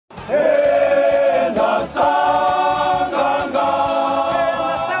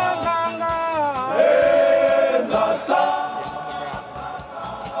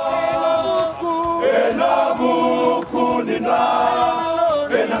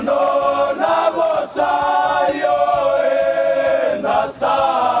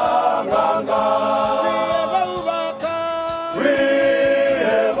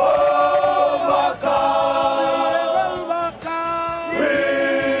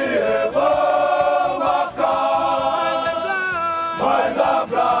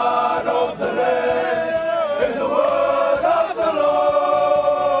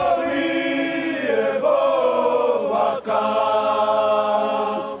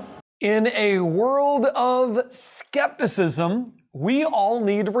In a world of skepticism, we all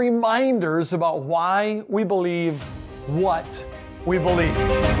need reminders about why we believe what we believe.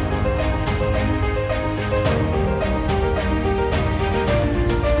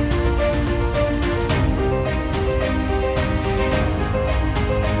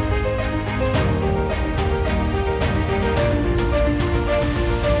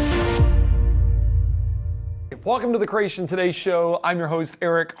 Welcome to the Creation Today show. I'm your host,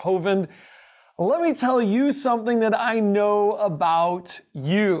 Eric Hovind. Let me tell you something that I know about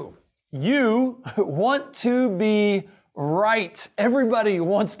you. You want to be right. Everybody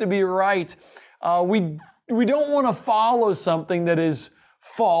wants to be right. We don't want to follow something that is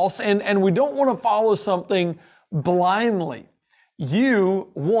false, and we don't want to follow something blindly.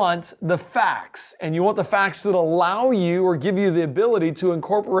 You want the facts, and you want the facts that allow you or give you the ability to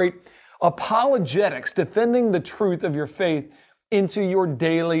incorporate apologetics, defending the truth of your faith, into your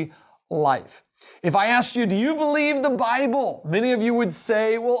daily life. If I asked you, do you believe the Bible? Many of you would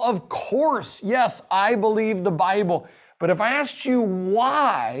say, well, of course, yes, I believe the Bible. But if I asked you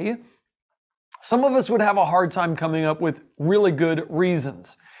why, some of us would have a hard time coming up with really good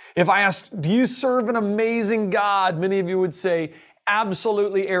reasons. If I asked, do you serve an amazing God? Many of you would say,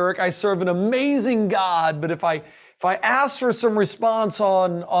 absolutely, Eric, I serve an amazing God. But if I ask for some response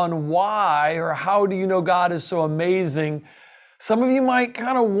on why or how do you know God is so amazing, some of you might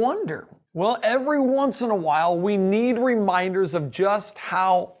kind of wonder. Well, every once in a while, we need reminders of just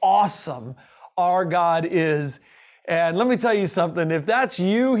how awesome our God is. And let me tell you something, if that's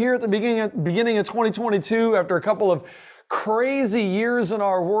you here at the beginning of 2022, after a couple of crazy years in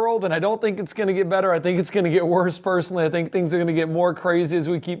our world, and I don't think it's going to get better, I think it's going to get worse personally. I think things are going to get more crazy as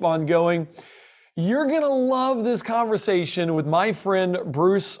we keep on going. You're going to love this conversation with my friend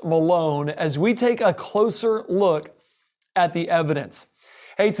Bruce Malone as we take a closer look at the evidence.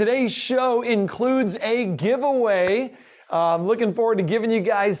 Hey, today's show includes a giveaway. I'm looking forward to giving you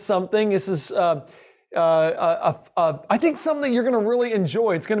guys something. This is, I think, something that you're going to really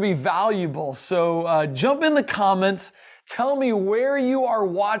enjoy. It's going to be valuable. So jump in the comments. Tell me where you are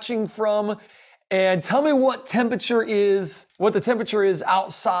watching from. And tell me what the temperature is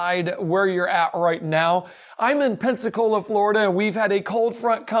outside where you're at right now. I'm in Pensacola, Florida, and we've had a cold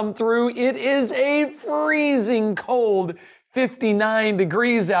front come through. It is a freezing cold, 59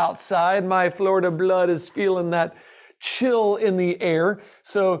 degrees outside. My Florida blood is feeling that chill in the air.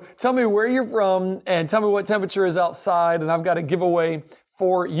 So tell me where you're from and tell me what temperature is outside. And I've got a giveaway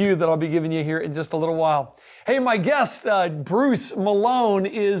for you that I'll be giving you here in just a little while. Hey, my guest, Bruce Malone,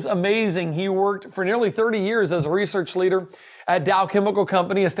 is amazing. He worked for nearly 30 years as a research leader at Dow Chemical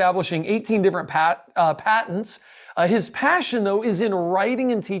Company, establishing 18 different patents. His passion, though, is in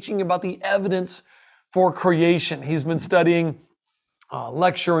writing and teaching about the evidence for creation. He's been studying,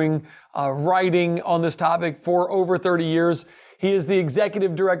 lecturing, writing on this topic for over 30 years. He is the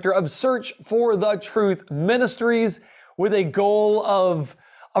executive director of Search for the Truth Ministries, with a goal of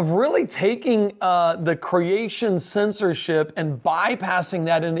really taking the creation censorship and bypassing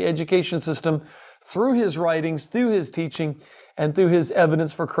that in the education system through his writings, through his teaching, and through his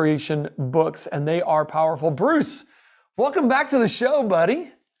evidence for creation books. And they are powerful. Bruce, welcome back to the show,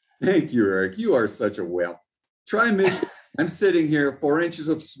 buddy. Thank you, Eric. You are such a wimp. Try Michigan. I'm sitting here, 4 inches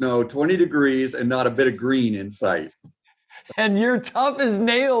of snow, 20 degrees, and not a bit of green in sight. And you're tough as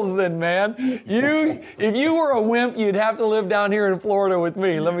nails then, man. If you were a wimp, you'd have to live down here in Florida with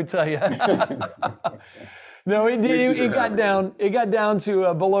me, let me tell you. No, it got down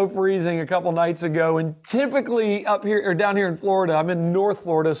to below freezing a couple nights ago. And typically up here or down here in Florida, I'm in North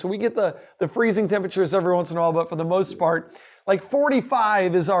Florida, so we get the freezing temperatures every once in a while, but for the most part, like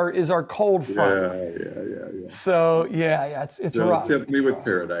 45 is our cold front. Yeah. So it's rough. Tempt me with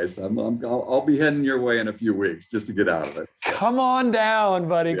paradise. I'll be heading your way in a few weeks just to get out of it. So. Come on down,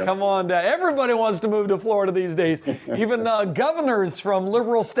 buddy. Yep. Come on down. Everybody wants to move to Florida these days. Even governors from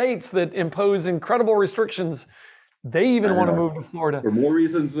liberal states that impose incredible restrictions They even I want to know. move to Florida. For more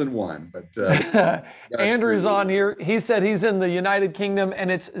reasons than one, but Andrew's on here. He said he's in the United Kingdom and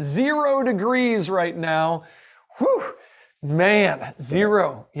it's 0 degrees right now. Whew, man,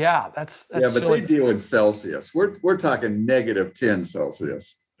 0. Yeah, that's yeah, but chilly. they deal in Celsius. We're talking -10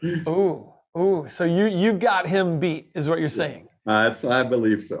 Celsius. Ooh. So you've got him beat, is what you're saying. I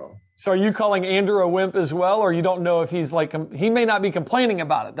believe so. So are you calling Andrew a wimp as well, or you don't know if he's like, he may not be complaining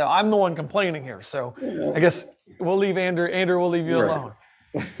about it, though. I'm the one complaining here. So I guess we'll leave Andrew. Andrew, we'll leave you alone.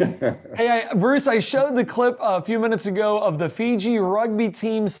 Hey, Bruce, I showed the clip a few minutes ago of the Fiji rugby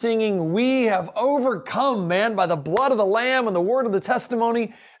team singing, "We have overcome, man, by the blood of the Lamb and the word of the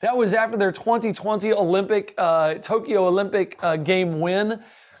testimony." That was after their 2020 Tokyo Olympic game win.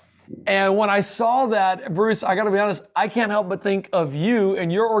 And when I saw that, Bruce, I got to be honest, I can't help but think of you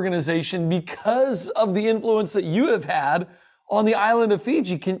and your organization because of the influence that you have had on the island of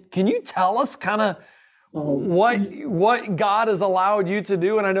Fiji. Can you tell us kind of what God has allowed you to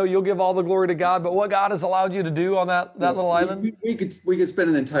do? And I know you'll give all the glory to God, but what God has allowed you to do on that little island? We could spend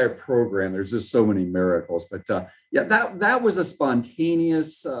an entire program. There's just so many miracles. But that was a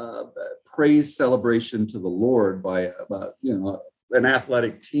spontaneous praise celebration to the Lord by an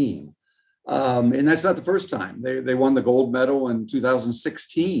athletic team. And that's not the first time. They won the gold medal in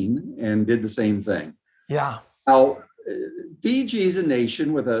 2016 and did the same thing. Yeah. Now, Fiji is a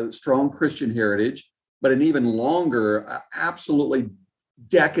nation with a strong Christian heritage, but an even longer, absolutely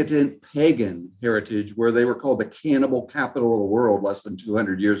decadent pagan heritage where they were called the cannibal capital of the world less than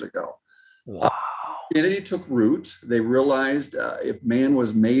 200 years ago. Wow. Christianity took root. They realized if man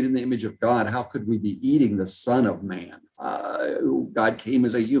was made in the image of God, how could we be eating the Son of Man? God came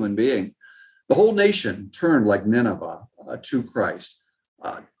as a human being. The whole nation turned like Nineveh to Christ.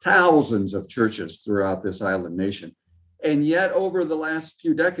 Thousands of churches throughout this island nation. And yet over the last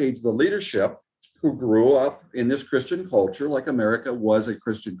few decades, the leadership who grew up in this Christian culture, like America was a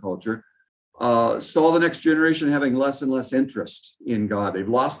Christian culture, saw the next generation having less and less interest in God. They've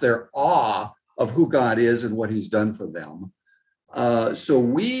lost their awe of who God is and what he's done for them. So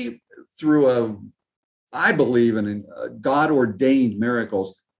we, I believe in God-ordained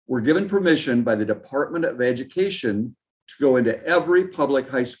miracles, were given permission by the Department of Education to go into every public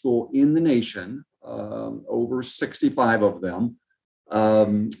high school in the nation, over 65 of them,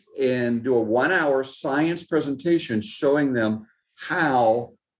 and do a 1-hour science presentation showing them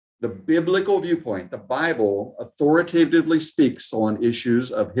how the biblical viewpoint, the Bible, authoritatively speaks on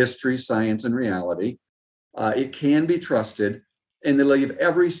issues of history, science, and reality. It can be trusted, and they leave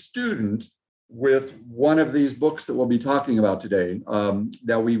every student with one of these books that we'll be talking about today.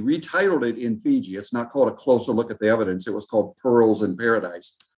 That we retitled it in Fiji. It's not called A Closer Look at the Evidence. It was called Pearls in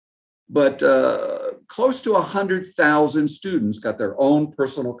Paradise. But close to 100,000 students got their own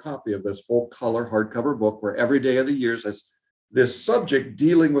personal copy of this full color hardcover book where every day of the year says this subject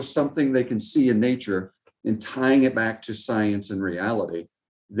dealing with something they can see in nature and tying it back to science and reality.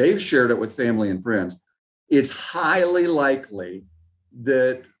 They've shared it with family and friends. It's highly likely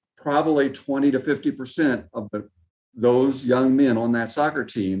that probably 20 to 50% of those young men on that soccer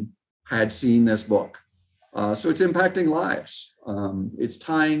team had seen this book. So it's impacting lives. It's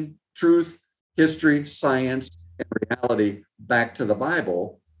tying truth, history, science, and reality back to the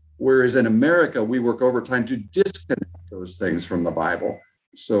Bible. Whereas in America, we work overtime to disconnect those things from the Bible.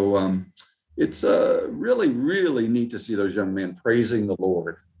 So it's really, really neat to see those young men praising the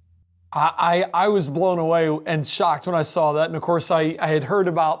Lord. I was blown away and shocked when I saw that. And of course, I had heard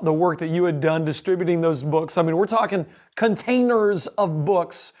about the work that you had done distributing those books. I mean, we're talking containers of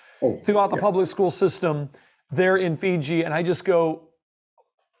books throughout the public school system there in Fiji. And I just go,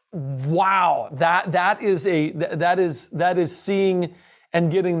 wow, that is seeing and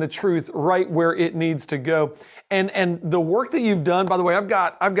getting the truth right where it needs to go. And the work that you've done, by the way, I've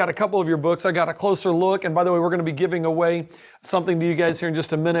got a couple of your books. I got A Closer Look, and by the way, we're going to be giving away something to you guys here in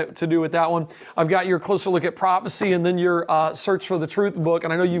just a minute to do with that one. I've got your Closer Look at Prophecy, and then your Search for the Truth book.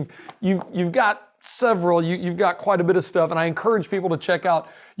 And I know you've got several. You've got quite a bit of stuff, and I encourage people to check out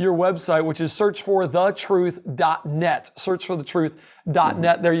your website, which is searchforthetruth.net.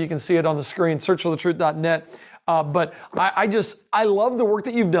 Searchforthetruth.net. There you can see it on the screen. Searchforthetruth.net. But I love the work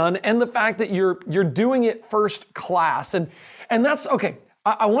that you've done and the fact that you're doing it first class. And that's okay.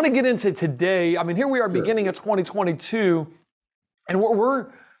 I want to get into today. I mean, here we are beginning of 2022, and we're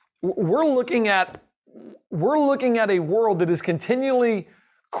looking at a world that is continually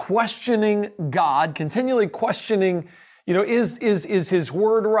questioning God, continually questioning Is his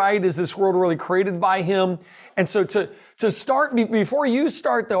word right? Is this world really created by him? And so to start, before you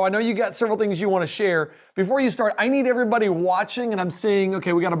start though, I know you got several things you want to share. Before you start, I need everybody watching, and I'm seeing,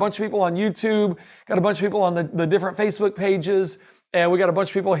 okay, we got a bunch of people on YouTube, got a bunch of people on the different Facebook pages, and we got a bunch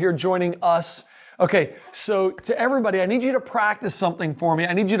of people here joining us. Okay, so to everybody, I need you to practice something for me.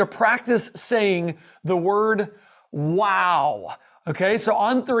 I need you to practice saying the word wow. Okay, so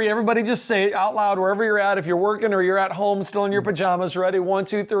on 3, everybody just say it out loud wherever you're at. If you're working or you're at home still in your pajamas, ready? 1,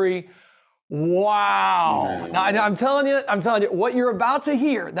 2, 3. Wow. Now, I'm telling you, what you're about to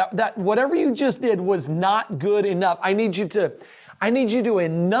hear, that whatever you just did was not good enough. I need you to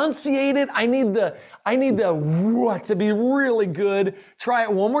enunciate it. I need the what to be really good. Try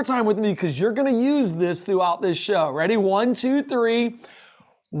it one more time with me, because you're going to use this throughout this show. Ready? 1, 2, 3.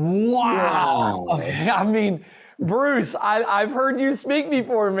 Wow. Okay. Bruce, I've heard you speak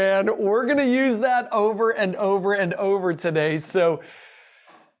before, man. We're going to use that over and over and over today. So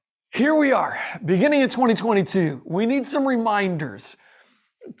here we are, beginning of 2022. We need some reminders.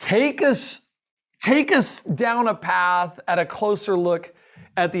 Take us down a path at a closer look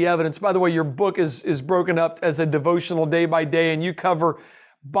at the evidence. By the way, your book is broken up as a devotional day by day, and you cover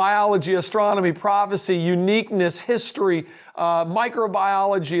biology, astronomy, prophecy, uniqueness, history,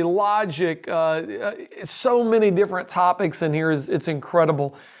 microbiology, logic, so many different topics in here. It's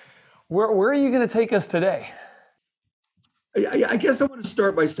incredible. Where are you going to take us today? I guess I want to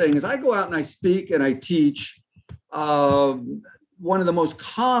start by saying, as I go out and I speak and I teach, one of the most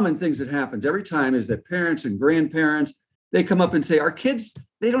common things that happens every time is that parents and grandparents, they come up and say, our kids,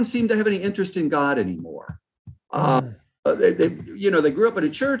 they don't seem to have any interest in God anymore. They grew up in a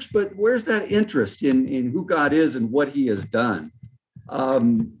church, but where's that interest in who God is and what he has done?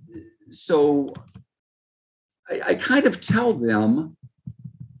 So I kind of tell them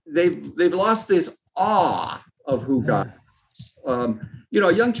they've lost this awe of who God is.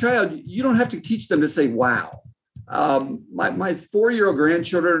 A young child, you don't have to teach them to say, wow. My 4-year-old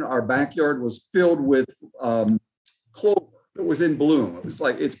grandchildren, our backyard was filled with clover that was in bloom. It was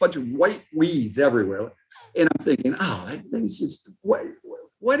like, it's a bunch of white weeds everywhere. And I'm thinking, it's just,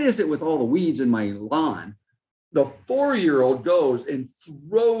 what is it with all the weeds in my lawn? The 4-year-old goes and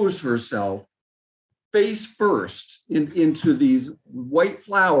throws herself face first into these white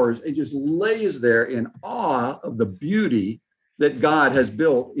flowers and just lays there in awe of the beauty that God has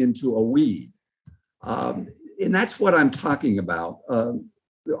built into a weed. And that's what I'm talking about.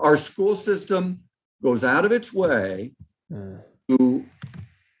 Our school system goes out of its way to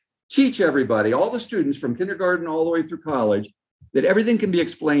teach everybody, all the students from kindergarten all the way through college, that everything can be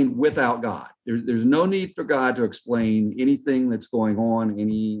explained without God. There's no need for God to explain anything that's going on,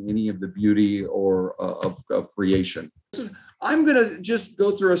 any of the beauty or of creation. I'm going to just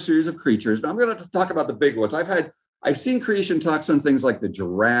go through a series of creatures, and I'm going to talk about the big ones. I've seen creation talks on things like the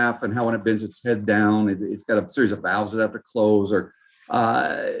giraffe and how when it bends its head down, it's got a series of valves that have to close, or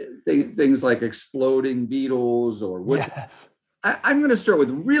things like exploding beetles or wood. Yes. I'm going to start with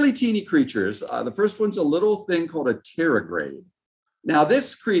really teeny creatures. The first one's a little thing called a pterograde. Now,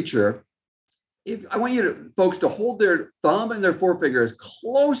 this creature, I want folks to hold their thumb and their forefinger as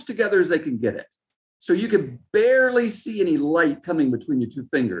close together as they can get it. So you can barely see any light coming between your two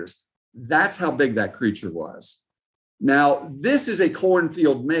fingers. That's how big that creature was. Now, this is a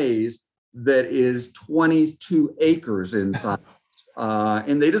cornfield maze that is 22 acres in size.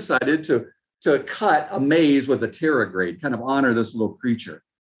 And they decided to cut a maze with a pterograde, kind of honor this little creature.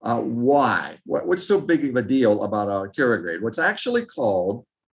 Why? What's so big of a deal about a pterograde? What's actually called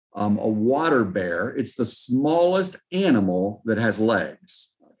a water bear. It's the smallest animal that has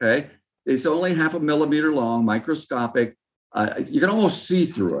legs, okay? It's only 0.5 millimeter long, microscopic. You can almost see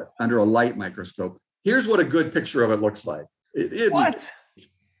through it under a light microscope. Here's what a good picture of it looks like. What?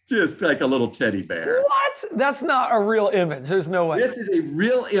 Just like a little teddy bear. What? That's not a real image. There's no way. This is a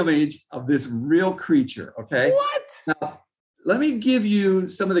real image of this real creature, okay? What? Now, let me give you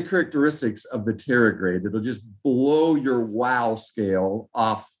some of the characteristics of the pterograde that'll just blow your wow scale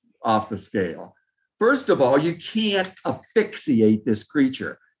off the scale. First of all, you can't asphyxiate this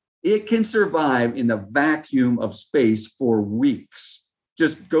creature. It can survive in the vacuum of space for weeks.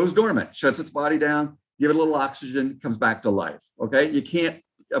 Just goes dormant, shuts its body down, give it a little oxygen, comes back to life, okay? You can't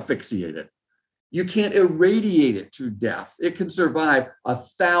asphyxiate it. You can't irradiate it to death. It can survive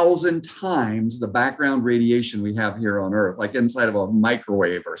 1,000 times the background radiation we have here on Earth, like inside of a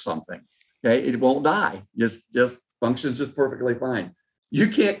microwave or something. Okay, it won't die. Just functions just perfectly fine. You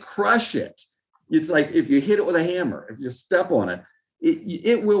can't crush it. It's like if you hit it with a hammer, if you step on it,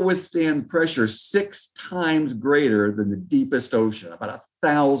 it will withstand pressure 6 times greater than the deepest ocean. About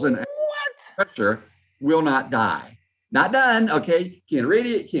 1,000 What? pressure will not die. Not done. Okay. Can't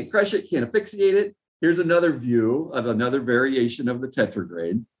radiate, can't crush it, can't asphyxiate it. Here's another view of another variation of the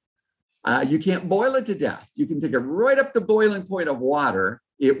tetragrade. You can't boil it to death. You can take it right up to boiling point of water.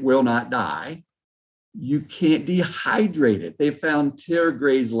 It will not die. You can't dehydrate it. They found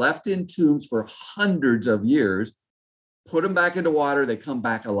pterogrades left in tombs for hundreds of years. Put them back into water, they come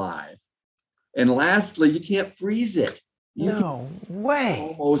back alive. And lastly, you can't freeze it. No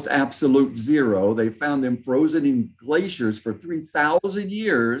way. Almost absolute zero. They found them frozen in glaciers for 3,000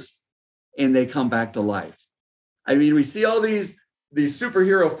 years, and they come back to life. I mean, we see all these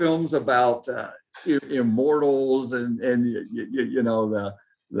superhero films about immortals and you know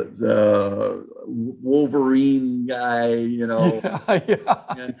the Wolverine guy, you know. Yeah.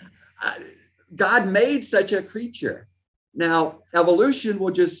 And God made such a creature. Now, evolution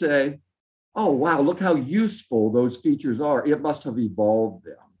will just say, oh, wow, look how useful those features are. It must have evolved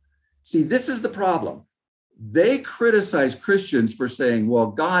them. See, this is the problem. They criticize Christians for saying, well,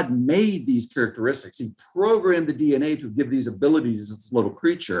 God made these characteristics. He programmed the DNA to give these abilities to this little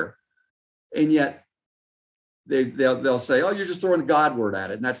creature. And yet they'll say, oh, you're just throwing the God word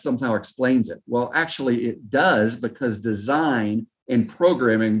at it, and that somehow explains it. Well, actually, it does, because design and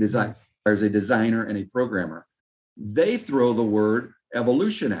programming requires a designer and a programmer. They throw the word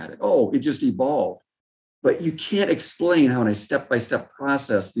evolution at it. Oh, it just evolved. But you can't explain how in a step-by-step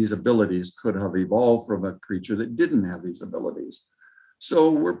process these abilities could have evolved from a creature that didn't have these abilities. So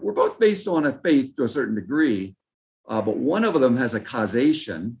we're both based on a faith to a certain degree, but one of them has a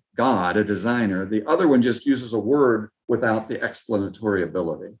causation, God, a designer. The other one just uses a word without the explanatory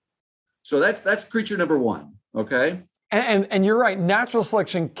ability. So that's creature number one, okay? And you're right, natural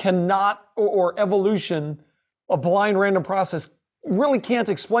selection cannot, or evolution, a blind random process, really can't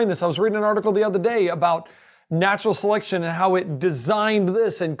explain this. I was reading an article the other day about natural selection and how it designed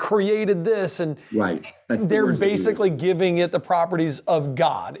this and created this. And right. They're basically giving it the properties of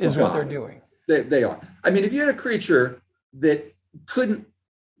God is what they're doing. They are. I mean, if you had a creature that couldn't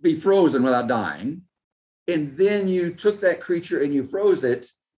be frozen without dying, and then you took that creature and you froze it,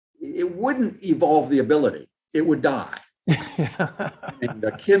 it wouldn't evolve the ability. It would die. And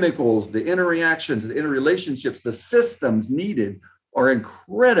the chemicals, the interreactions, the interrelationships, the systems needed are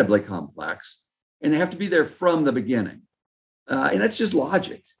incredibly complex, and they have to be there from the beginning. And that's just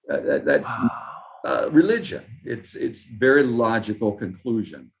logic. That's religion. It's very logical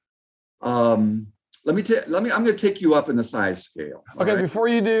conclusion. I'm going to take you up in the size scale. Okay, right? Before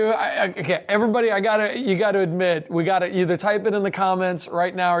you do, okay, everybody, you got to admit, we got to either type it in the comments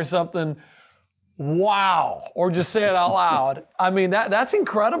right now or something. Wow, or just say it out loud. I mean, that's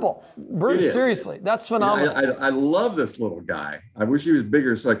incredible. Bruce, seriously, that's phenomenal. I love this little guy. I wish he was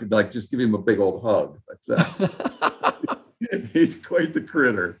bigger so I could just give him a big old hug. But, he's quite the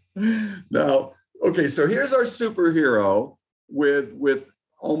critter. Now, okay, so here's our superhero with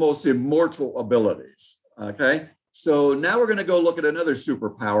almost immortal abilities. Okay, so now we're going to go look at another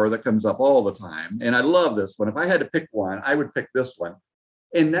superpower that comes up all the time, and I love this one. If I had to pick one, I would pick this one.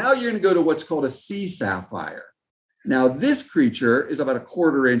 And now you're going to go to what's called a sea sapphire. Now, this creature is about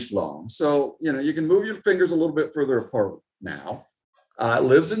 1/4 inch long. So, you can move your fingers a little bit further apart now. It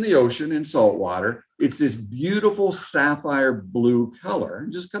lives in the ocean, in salt water. It's this beautiful sapphire blue color.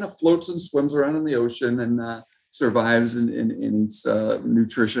 It just kind of floats and swims around in the ocean and survives and eats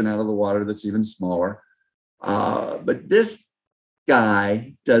nutrition out of the water that's even smaller. But this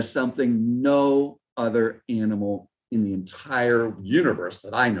guy does something no other animal in the entire universe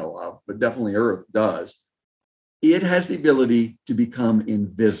that I know of, but definitely Earth does. It has the ability to become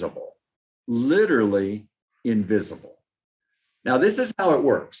invisible, literally invisible. Now, this is how it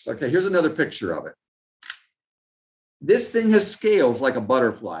works. Okay, here's another picture of it. This thing has scales like a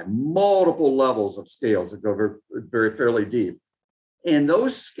butterfly, multiple levels of scales that go very fairly deep. And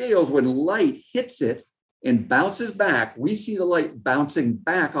those scales, when light hits it and bounces back, we see the light bouncing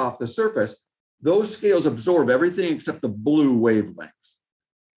back off the surface. Those scales absorb everything except the blue wavelengths.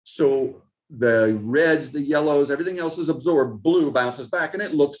 So the reds, the yellows, everything else is absorbed. Blue bounces back and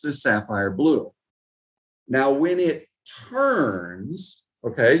it looks this sapphire blue. Now, when it turns,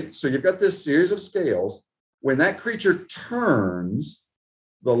 okay, so you've got this series of scales. When that creature turns,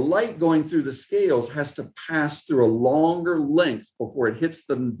 the light going through the scales has to pass through a longer length before it hits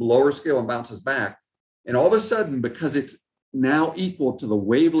the lower scale and bounces back. And all of a sudden, because it's now equal to the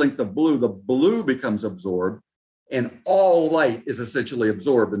wavelength of blue, the blue becomes absorbed, and all light is essentially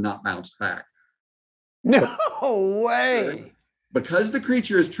absorbed and not bounced back. No way. Because the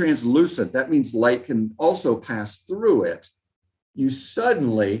creature is translucent, that means light can also pass through it.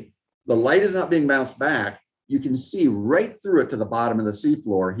 The light is not being bounced back. You can see right through it to the bottom of the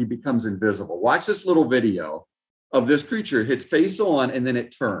seafloor. He becomes invisible. Watch this little video. of this creature hits face on, and then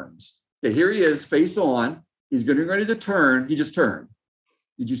it turns. Okay, here he is, face on. He's getting ready to turn. He just turned.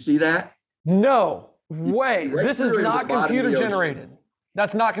 Did you see that? No way. Right This is through into not the bottom of computer the ocean. generated.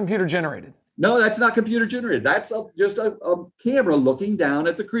 That's not computer generated. No, that's not computer generated. That's just a camera looking down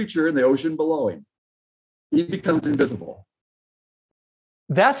at the creature in the ocean below him. He becomes invisible.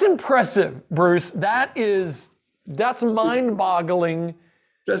 That's impressive, Bruce. That's mind-boggling.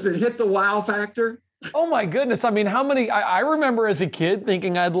 Does it hit the wow factor? Oh my goodness. I mean, how many, I remember as a kid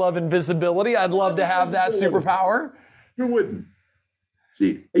thinking I'd love invisibility. I'd love to have that superpower. Who wouldn't?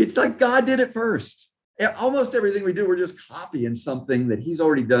 See, it's like God did it first. Almost everything we do, we're just copying something that he's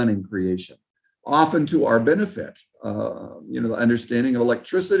already done in creation, often to our benefit. The understanding of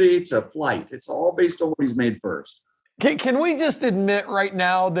electricity to flight, it's all based on what he's made first. Can we just admit right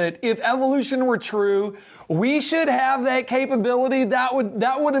now that if evolution were true, we should have that capability? That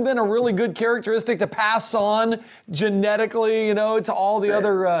would have been a really good characteristic to pass on genetically, to all the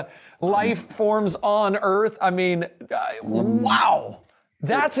other life forms on Earth. I mean, wow.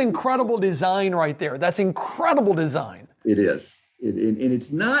 That's incredible design right there. That's incredible design. It is. And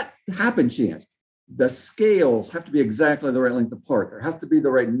it's not happen chance. The scales have to be exactly the right length apart. There has to be the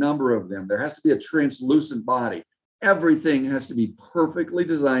right number of them. There has to be a translucent body. Everything has to be perfectly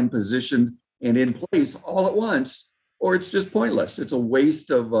designed, positioned, and in place all at once, or it's just pointless. It's a waste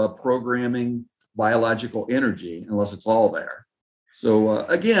of programming biological energy unless it's all there. So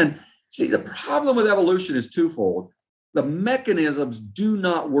again, see, the problem with evolution is twofold. The mechanisms do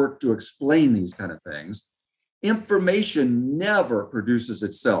not work to explain these kind of things. Information never produces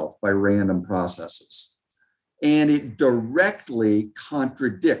itself by random processes. And it directly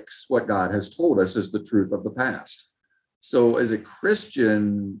contradicts what God has told us is the truth of the past. So as a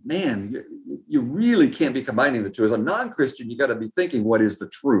Christian, man, you really can't be combining the two. As a non-Christian, you got to be thinking, what is the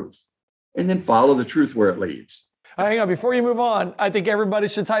truth? And then follow the truth where it leads. Hang on, before you move on, I think everybody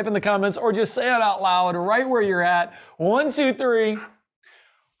should type in the comments or just say it out loud right where you're at. 1, 2, 3.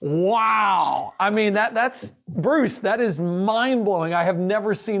 Wow. I mean, that's Bruce, that is mind-blowing. I have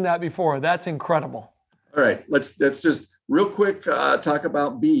never seen that before. That's incredible. All right, let's just real quick talk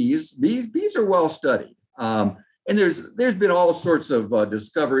about bees. Bees are well studied. And there's been all sorts of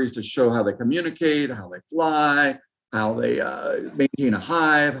discoveries to show how they communicate, how they fly, how they maintain a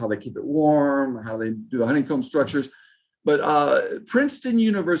hive, how they keep it warm, how they do the honeycomb structures. But Princeton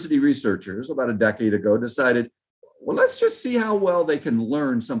University researchers about a decade ago decided, well, let's just see how well they can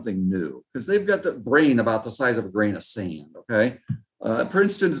learn something new, because they've got the brain about the size of a grain of sand, okay?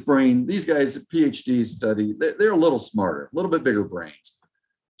 Princeton's brain, these guys, PhDs study, they're a little smarter, a little bit bigger brains.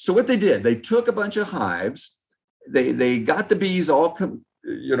 So what they did, they took a bunch of hives, they got the bees all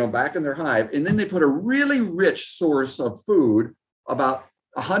back in their hive, and then they put a really rich source of food about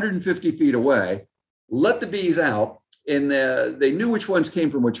 150 feet away, let the bees out, and they knew which ones came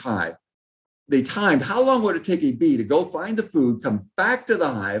from which hive. They timed how long would it take a bee to go find the food, come back to the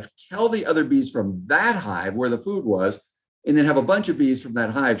hive, tell the other bees from that hive where the food was, and then have a bunch of bees from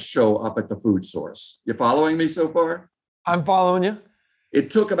that hive show up at the food source. You following me so far? I'm following you. It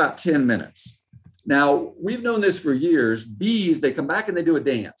took about 10 minutes. Now, we've known this for years. Bees, they come back and they do a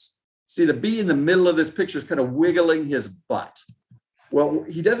dance. See, the bee in the middle of this picture is kind of wiggling his butt. Well,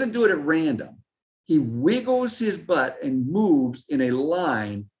 he doesn't do it at random. He wiggles his butt and moves in a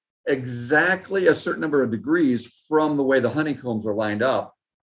line exactly a certain number of degrees from the way the honeycombs are lined up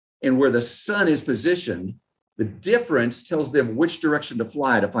and where the sun is positioned. The difference tells them which direction to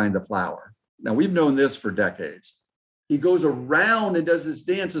fly to find the flower. Now, we've known this for decades. He goes around and does this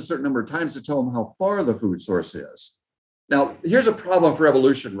dance a certain number of times to tell them how far the food source is. Now, here's a problem for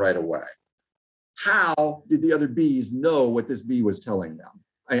evolution right away. How did the other bees know what this bee was telling them?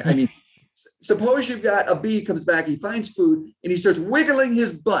 I mean, suppose you've got a bee comes back, he finds food, and he starts wiggling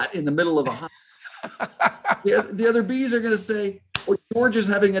his butt in the middle of a hive. The other bees are going to say, well, George is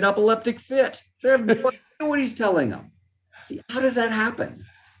having an epileptic fit. They have no idea what he's telling them. See, how does that happen?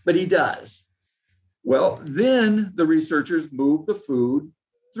 But he does. Well, then the researchers moved the food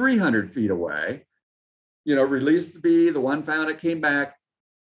 300 feet away, released the bee, the one found it, came back.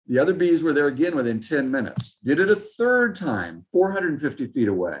 The other bees were there again within 10 minutes. Did it a third time, 450 feet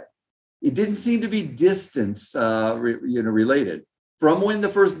away. It didn't seem to be distance related. From when the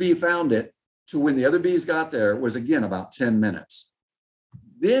first bee found it to when the other bees got there was, again, about 10 minutes.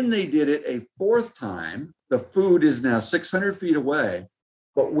 Then they did it a fourth time. The food is now 600 feet away.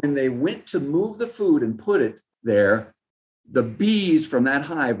 But when they went to move the food and put it there, the bees from that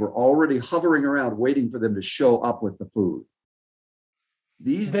hive were already hovering around waiting for them to show up with the food.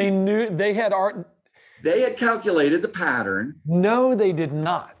 They had calculated the pattern. No, they did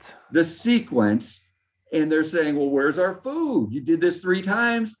not. The sequence, And they're saying, well, where's our food? You did this 3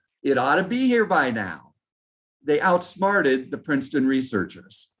 times. It ought to be here by now. They outsmarted the Princeton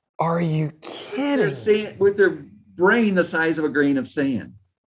researchers. Are you They're kidding? saying with their brain the size of a grain of sand.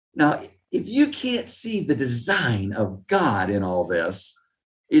 Now, if you can't see the design of God in all this,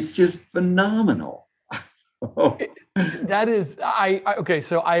 it's just phenomenal. That is, okay,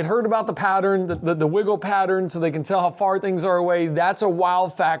 so I had heard about the pattern, the wiggle pattern, so they can tell how far things are away. That's a wow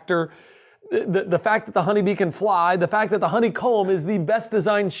factor. The fact that the honeybee can fly, the fact that the honeycomb is the best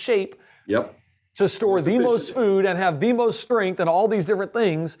designed shape Yep. to store the most food and have the most strength and all these different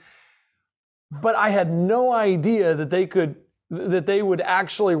things. But I had no idea that they would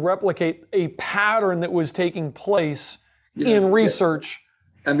actually replicate a pattern that was taking place in research.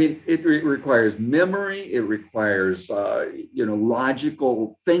 I mean, it requires memory. It requires,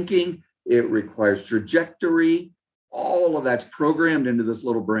 logical thinking. It requires trajectory. All of that's programmed into this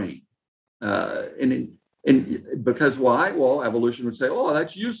little brain. And because why? Well, evolution would say, oh,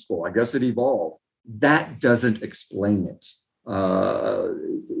 that's useful. I guess it evolved. That doesn't explain it.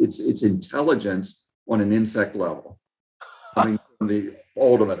 It's intelligence on an insect level. I mean, the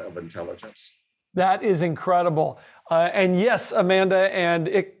ultimate of intelligence. That is incredible. And yes, Amanda and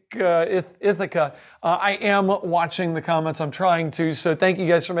Ithaca, I am watching the comments. I'm trying to. So thank you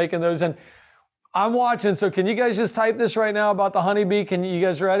guys for making those. And I'm watching. So can you guys just type this right now about the honeybee? Can you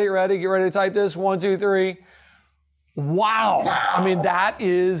guys ready? Get ready to type this. 1, 2, 3. Wow. I mean,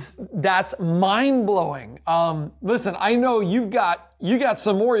 that's mind blowing. Listen, I know you got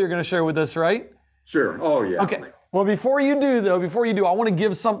some more you're going to share with us, right? Sure. Oh yeah. Okay. Well, before you do, I want to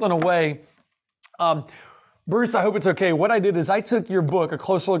give something away. Bruce, I hope it's okay. What I did is I took your book, A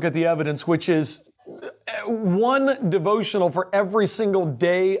Closer Look at the Evidence, which is one devotional for every single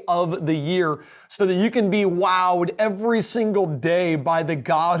day of the year so that you can be wowed every single day by the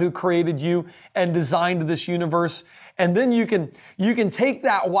God who created you and designed this universe. And then you can take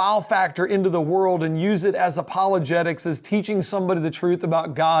that wow factor into the world and use it as apologetics, as teaching somebody the truth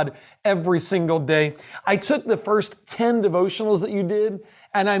about God every single day. I took the first 10 devotionals that you did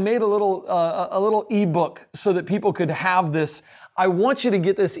and I made a little ebook so that people could have this. I want you to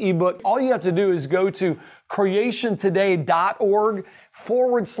get this ebook. All you have to do is go to creationtoday.org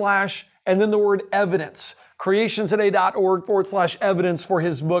 / and then the word evidence. creationtoday.org / evidence for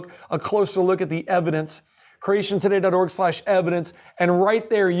his book, A Closer Look at the Evidence. creationtoday.org / evidence. And right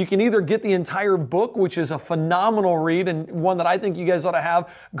there, you can either get the entire book, which is a phenomenal read and one that I think you guys ought to have.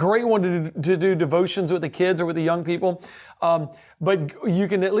 Great one to do devotions with the kids or with the young people. But you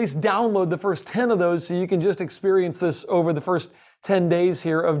can at least download the first 10 of those so you can just experience this over the first 10 days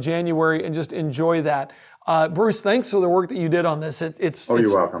here of January and just enjoy that. Bruce, thanks for the work that you did on this.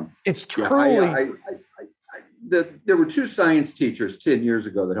 You're welcome. It's truly... There were 2 science teachers 10 years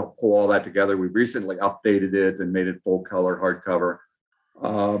ago that helped pull all that together. We recently updated it and made it full color hardcover.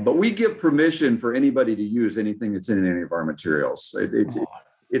 But we give permission for anybody to use anything that's in any of our materials.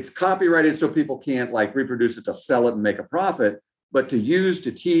 It's copyrighted so people can't reproduce it to sell it and make a profit, but to use,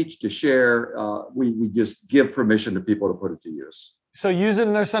 to teach, to share, we just give permission to people to put it to use. So use it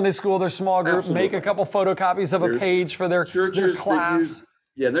in their Sunday school, their small group, Absolutely. Make a couple photocopies of a page for their class.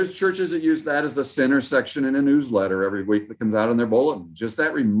 There's churches that use that as the center section in a newsletter every week that comes out in their bulletin. Just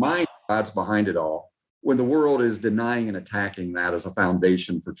that reminder God's behind it all when the world is denying and attacking that as a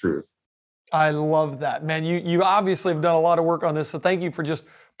foundation for truth. I love that, man. You obviously have done a lot of work on this. So thank you for just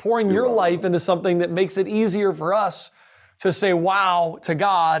pouring your life into something that makes it easier for us to say wow to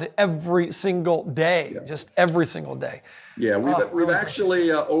God every single day, just every single day. Yeah, we've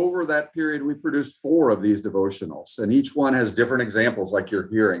actually, over that period, we produced 4 of these devotionals, and each one has different examples like you're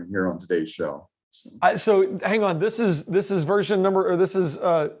hearing here on today's show. So hang on, this is version number, or this is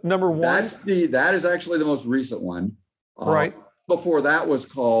number 1? That is actually the most recent one. Right. Before that was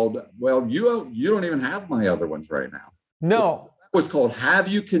called, well, you don't even have my other ones right now. No. It was called, Have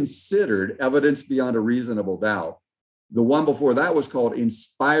You Considered Evidence Beyond a Reasonable Doubt? The one before that was called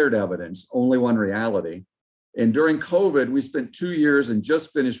Inspired Evidence, Only One Reality. And during COVID, we spent 2 years and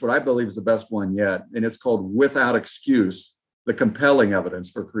just finished what I believe is the best one yet. And it's called Without Excuse, The Compelling Evidence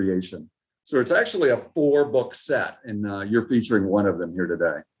for Creation. So it's actually a 4-book set, and you're featuring one of them here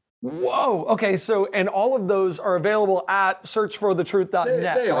today. Whoa. Okay. So, and all of those are available at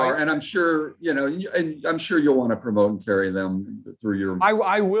searchforthetruth.net. They are. And I'm sure, I'm sure you'll want to promote and carry them through your...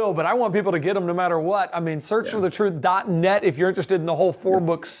 I will, but I want people to get them no matter what. I mean, searchforthetruth.net. If you're interested in the whole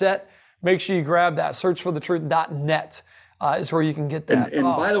 4-book set, make sure you grab that. Searchforthetruth.net is where you can get that. And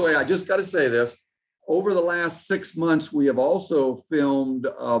by the way, I just got to say this. Over the last 6 months, we have also filmed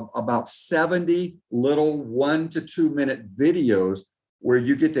about 70 little 1 to 2 minute videos where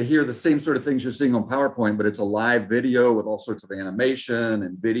you get to hear the same sort of things you're seeing on PowerPoint, but it's a live video with all sorts of animation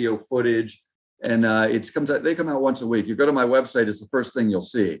and video footage. And they come out once a week. You go to my website, it's the first thing you'll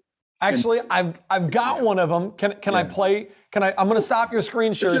see. Actually, I've got one of them. Can I play? I'm going to stop your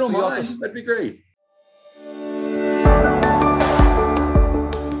screen share. If you don't mind, that'd be great.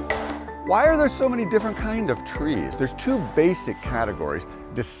 Why are there so many different kinds of trees? There's two basic categories: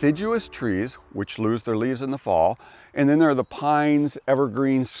 deciduous trees, which lose their leaves in the fall, and then there are the pines,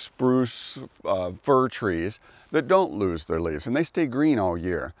 evergreen, spruce, fir trees that don't lose their leaves, and they stay green all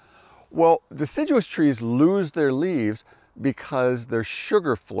year. Well, deciduous trees lose their leaves because their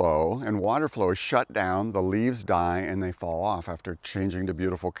sugar flow and water flow is shut down, the leaves die, and they fall off after changing to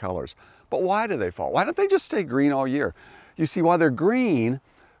beautiful colors. But why do they fall? Why don't they just stay green all year? You see, while they're green,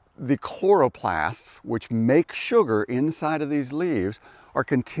 the chloroplasts, which make sugar inside of these leaves, are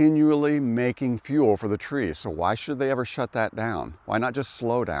continually making fuel for the trees. So why should they ever shut that down? Why not just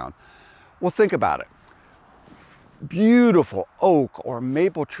slow down? Well, think about it. Beautiful oak or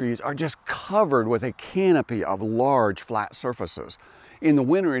maple trees are just covered with a canopy of large flat surfaces. In the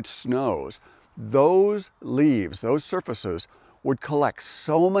winter it snows. Those leaves, those surfaces, would collect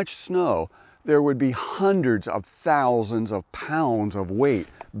so much snow there would be hundreds of thousands of pounds of weight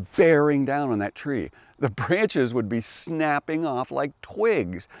bearing down on that tree. The branches would be snapping off like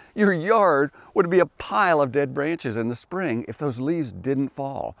twigs. Your yard would be a pile of dead branches in the spring if those leaves didn't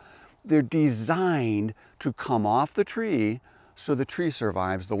fall. They're designed to come off the tree so the tree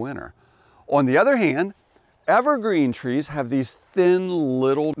survives the winter. On the other hand, evergreen trees have these thin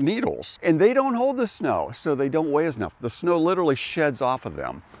little needles, and they don't hold the snow, so they don't weigh as enough. The snow literally sheds off of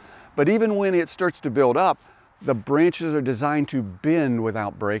them. But even when it starts to build up, the branches are designed to bend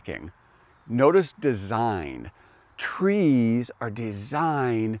without breaking. Notice design. Trees are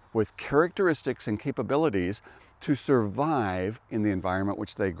designed with characteristics and capabilities to survive in the environment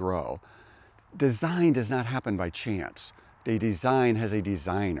which they grow. Design does not happen by chance. A design has a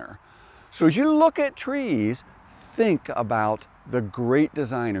designer. So as you look at trees, think about the great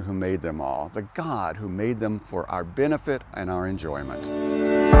designer who made them all, the God who made them for our benefit and our enjoyment.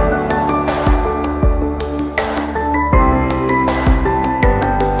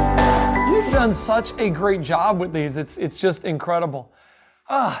 You've done such a great job with these. It's just incredible.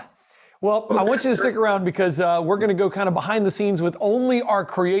 Well, I want you to stick around because we're going to go kind of behind the scenes with only our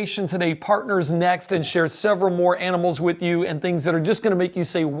Creation Today partners next and share several more animals with you and things that are just going to make you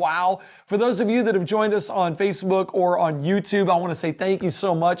say, wow. For those of you that have joined us on Facebook or on YouTube, I want to say thank you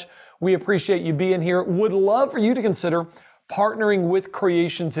so much. We appreciate you being here. Would love for you to consider partnering with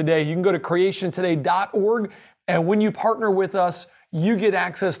Creation Today. You can go to creationtoday.org, and when you partner with us, you get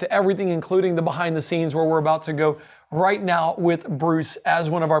access to everything, including the behind the scenes where we're about to go right now with Bruce as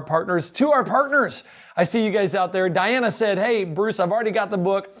one of our partners. To our partners, I see you guys out there. Diana said, hey, Bruce, I've already got the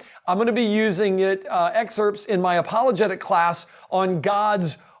book. I'm going to be using it, excerpts in my apologetic class on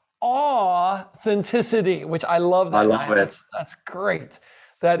God's authenticity, which I love that. I love it. That's great.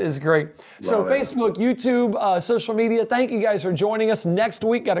 That is great. So Facebook, YouTube, social media, thank you guys for joining us. Next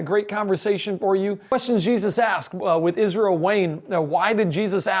week, got a great conversation for you. Questions Jesus asked with Israel Wayne. Why did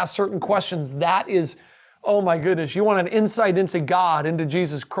Jesus ask certain questions? That is, oh my goodness, you want an insight into God, into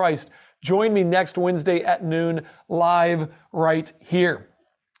Jesus Christ. Join me next Wednesday at noon, live right here.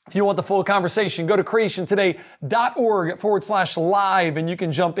 If you want the full conversation, go to creationtoday.org/live, and you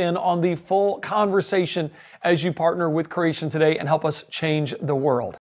can jump in on the full conversation as you partner with Creation Today and help us change the world.